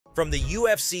From the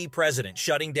UFC president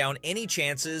shutting down any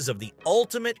chances of the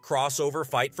ultimate crossover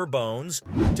fight for Bones,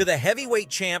 to the heavyweight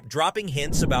champ dropping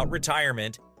hints about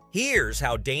retirement, here's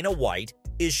how Dana White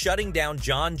is shutting down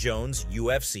Jon Jones'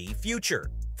 UFC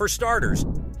future. For starters,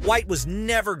 White was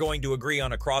never going to agree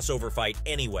on a crossover fight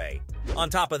anyway. On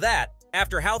top of that,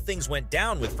 after how things went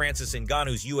down with Francis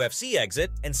Ngannou's UFC exit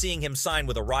and seeing him sign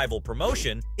with a rival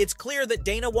promotion, it's clear that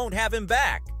Dana won't have him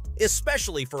back,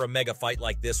 especially for a mega fight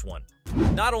like this one.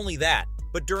 Not only that,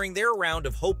 but during their round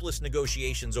of hopeless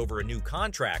negotiations over a new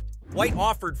contract, White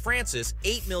offered Francis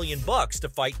 $8 million to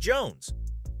fight Jones.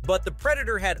 But the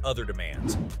Predator had other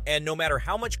demands, and no matter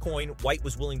how much coin White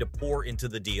was willing to pour into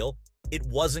the deal, it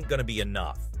wasn't going to be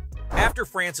enough. After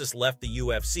Francis left the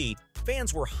UFC,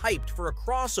 fans were hyped for a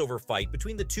crossover fight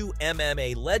between the two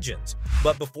MMA legends.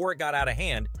 But before it got out of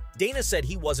hand, Dana said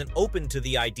he wasn't open to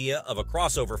the idea of a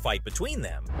crossover fight between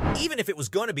them, even if it was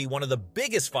going to be one of the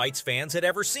biggest fights fans had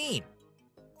ever seen.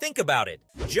 Think about it.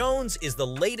 Jones is the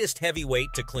latest heavyweight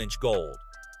to clinch gold,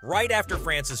 right after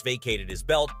Francis vacated his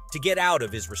belt to get out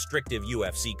of his restrictive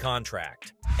UFC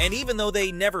contract. And even though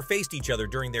they never faced each other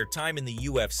during their time in the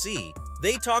UFC,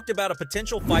 they talked about a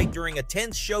potential fight during a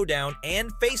tense showdown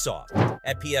and face-off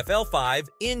at PFL 5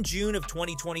 in June of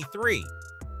 2023.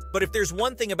 But if there's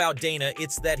one thing about Dana,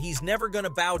 it's that he's never going to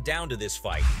bow down to this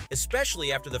fight,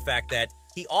 especially after the fact that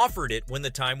he offered it when the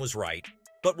time was right,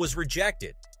 but was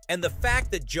rejected. And the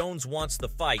fact that Jones wants the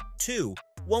fight, too,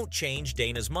 won't change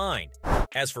Dana's mind.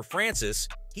 As for Francis,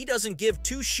 he doesn't give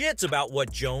two shits about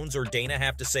what Jones or Dana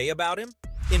have to say about him.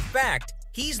 In fact,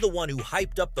 he's the one who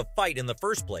hyped up the fight in the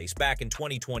first place back in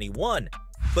 2021,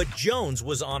 but Jones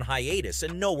was on hiatus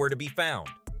and nowhere to be found.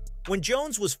 When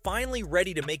Jones was finally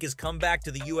ready to make his comeback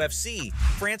to the UFC,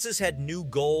 Francis had new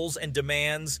goals and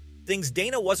demands, things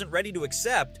Dana wasn't ready to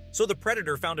accept, so the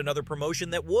Predator found another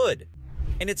promotion that would.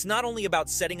 And it's not only about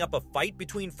setting up a fight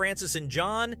between Francis and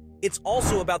Jon, it's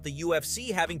also about the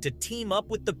UFC having to team up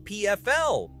with the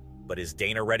PFL. But is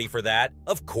Dana ready for that?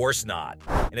 Of course not.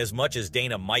 And as much as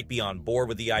Dana might be on board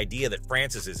with the idea that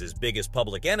Francis is his biggest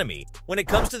public enemy, when it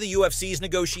comes to the UFC's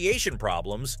negotiation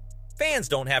problems, fans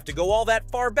don't have to go all that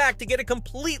far back to get a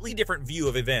completely different view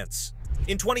of events.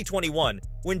 In 2021,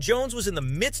 when Jones was in the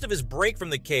midst of his break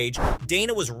from the cage,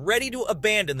 Dana was ready to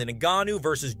abandon the Ngannou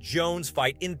versus Jones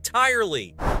fight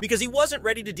entirely because he wasn't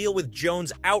ready to deal with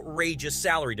Jones' outrageous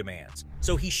salary demands.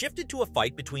 So he shifted to a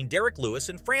fight between Derek Lewis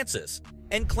and Francis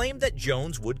and claimed that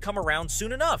Jones would come around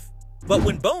soon enough. But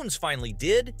when Bones finally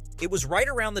did, it was right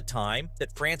around the time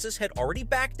that Francis had already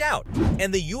backed out,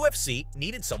 and the UFC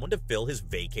needed someone to fill his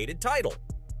vacated title.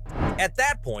 At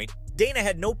that point, Dana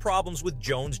had no problems with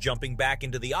Jones jumping back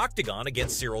into the octagon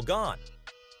against Cyril Gane.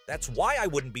 That's why I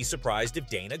wouldn't be surprised if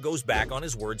Dana goes back on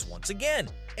his words once again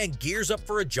and gears up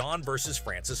for a Jon versus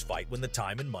Francis fight when the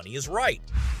time and money is right.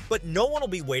 But no one will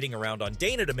be waiting around on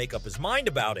Dana to make up his mind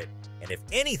about it. And if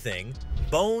anything,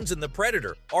 Bones and the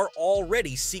Predator are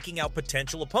already seeking out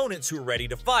potential opponents who are ready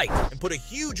to fight and put a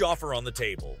huge offer on the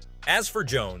table. As for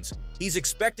Jones, he's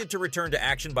expected to return to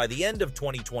action by the end of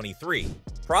 2023,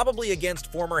 probably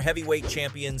against former heavyweight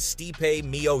champion Stipe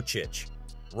Miocic.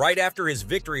 Right after his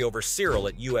victory over Cyril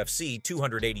at UFC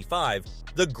 285,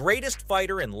 the greatest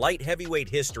fighter in light heavyweight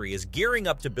history is gearing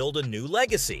up to build a new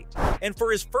legacy. And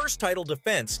for his first title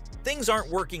defense, things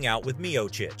aren't working out with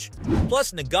Miocic.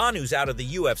 Plus, Ngannou's out of the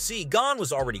UFC, Gane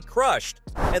was already crushed,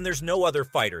 and there's no other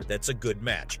fighter that's a good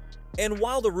match. And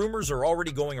while the rumors are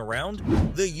already going around,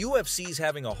 the UFC's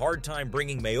having a hard time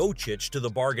bringing Miocic to the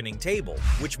bargaining table,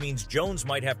 which means Jones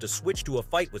might have to switch to a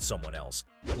fight with someone else,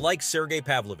 like Sergey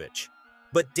Pavlovich.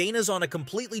 But Dana's on a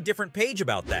completely different page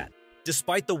about that.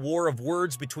 Despite the war of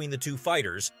words between the two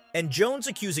fighters, and Jones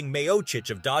accusing Miocic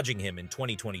of dodging him in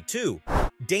 2022,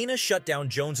 Dana shut down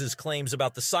Jones's claims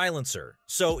about the silencer,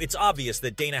 so it's obvious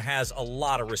that Dana has a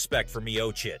lot of respect for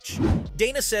Miocic.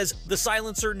 Dana says the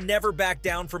silencer never backed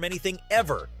down from anything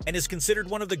ever, and is considered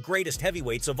one of the greatest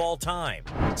heavyweights of all time.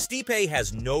 Stipe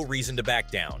has no reason to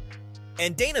back down.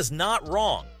 And Dana's not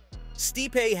wrong.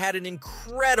 Stipe had an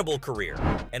incredible career,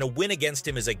 and a win against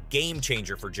him is a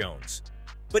game-changer for Jones.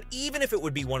 But even if it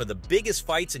would be one of the biggest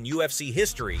fights in UFC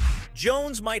history,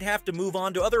 Jones might have to move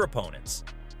on to other opponents.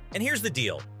 And here's the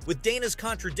deal with Dana's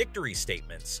contradictory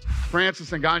statements. Francis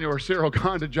Ngannou or Cyril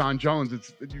Gane to Jon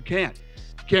Jones, you can't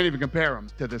even compare him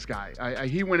to this guy.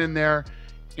 He went in there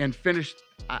and finished.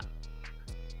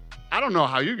 I don't know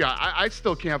how you got. I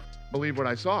still can't believe what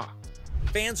I saw.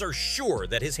 Fans are sure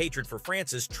that his hatred for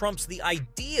Francis trumps the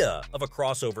idea of a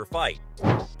crossover fight.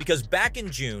 Because back in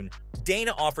June,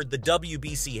 Dana offered the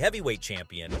WBC heavyweight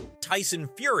champion, Tyson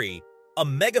Fury, a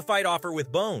mega fight offer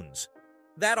with Bones.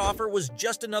 that offer was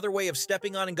just another way of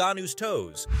stepping on Ngannou's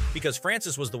toes, because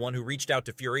Francis was the one who reached out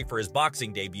to Fury for his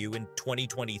boxing debut in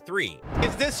 2023.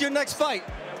 Is this your next fight?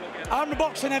 I'm the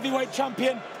boxing heavyweight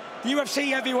champion, the UFC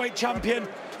heavyweight champion.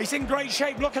 He's in great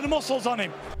shape. Look at the muscles on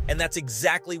him. And that's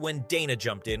exactly when Dana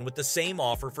jumped in with the same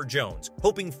offer for Jones,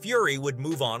 hoping Fury would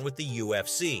move on with the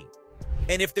UFC.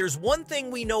 And if there's one thing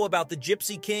we know about the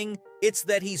Gypsy King, it's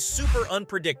that he's super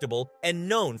unpredictable and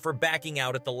known for backing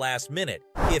out at the last minute,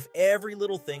 if every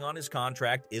little thing on his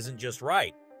contract isn't just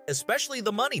right, especially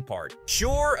the money part.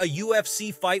 Sure, a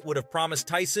UFC fight would have promised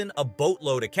Tyson a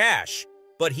boatload of cash,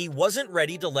 but he wasn't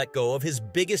ready to let go of his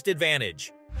biggest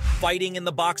advantage, fighting in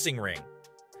the boxing ring.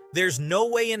 There's no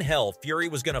way in hell Fury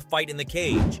was going to fight in the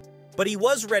cage, but he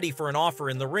was ready for an offer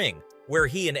in the ring, where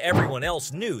he and everyone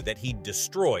else knew that he'd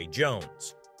destroy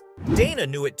Jones. Dana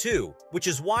knew it too, which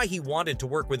is why he wanted to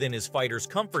work within his fighter's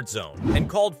comfort zone and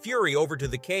called Fury over to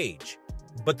the cage.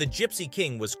 But the Gypsy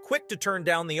King was quick to turn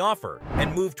down the offer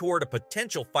and move toward a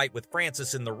potential fight with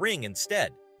Francis in the ring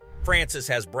instead. Francis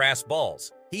has brass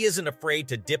balls. He isn't afraid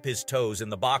to dip his toes in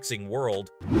the boxing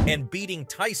world, and beating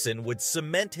Tyson would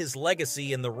cement his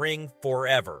legacy in the ring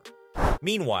forever.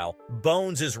 Meanwhile,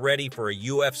 Bones is ready for a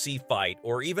UFC fight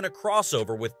or even a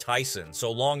crossover with Tyson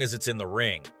so long as it's in the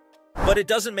ring. But it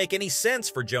doesn't make any sense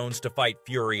for Jones to fight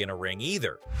Fury in a ring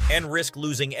either, and risk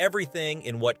losing everything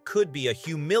in what could be a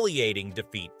humiliating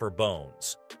defeat for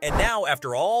Bones. And now,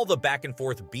 after all the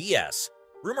back-and-forth BS,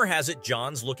 rumor has it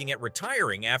John's looking at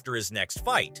retiring after his next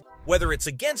fight, whether it's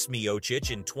against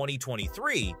Miocic in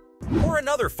 2023 or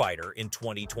another fighter in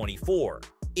 2024.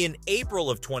 In April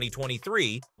of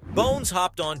 2023, Bones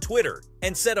hopped on Twitter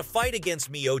and said a fight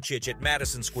against Miocic at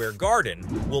Madison Square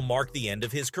Garden will mark the end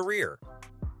of his career.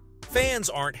 Fans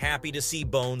aren't happy to see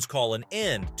Bones call an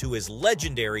end to his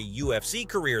legendary UFC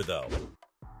career, though.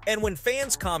 And when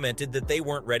fans commented that they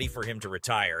weren't ready for him to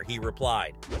retire, he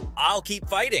replied, "I'll keep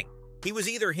fighting." He was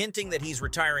either hinting that he's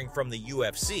retiring from the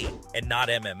UFC and not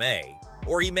MMA,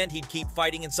 or he meant he'd keep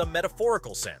fighting in some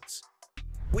metaphorical sense.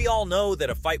 We all know that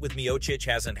a fight with Miocic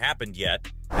hasn't happened yet,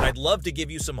 and I'd love to give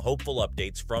you some hopeful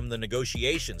updates from the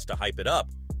negotiations to hype it up,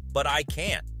 but I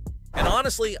can't. And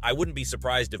honestly, I wouldn't be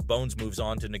surprised if Bones moves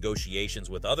on to negotiations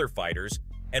with other fighters,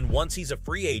 and once he's a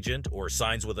free agent or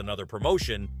signs with another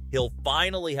promotion, he'll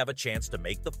finally have a chance to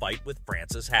make the fight with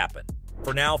Francis happen.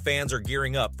 For now, fans are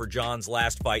gearing up for John's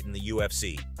last fight in the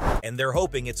UFC, and they're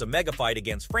hoping it's a mega fight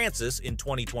against Francis in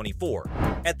 2024.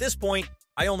 At this point,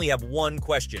 I only have one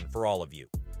question for all of you.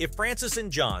 If Francis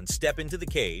and John step into the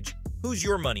cage, who's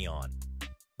your money on?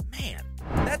 Man,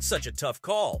 that's such a tough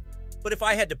call. But if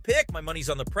I had to pick, my money's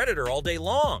on the Predator all day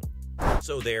long.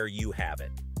 So there you have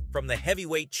it. From the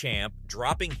heavyweight champ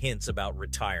dropping hints about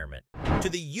retirement, to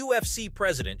the UFC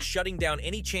president shutting down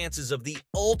any chances of the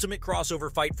ultimate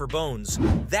crossover fight for Bones,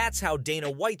 that's how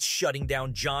Dana White's shutting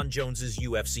down Jon Jones's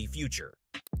UFC future.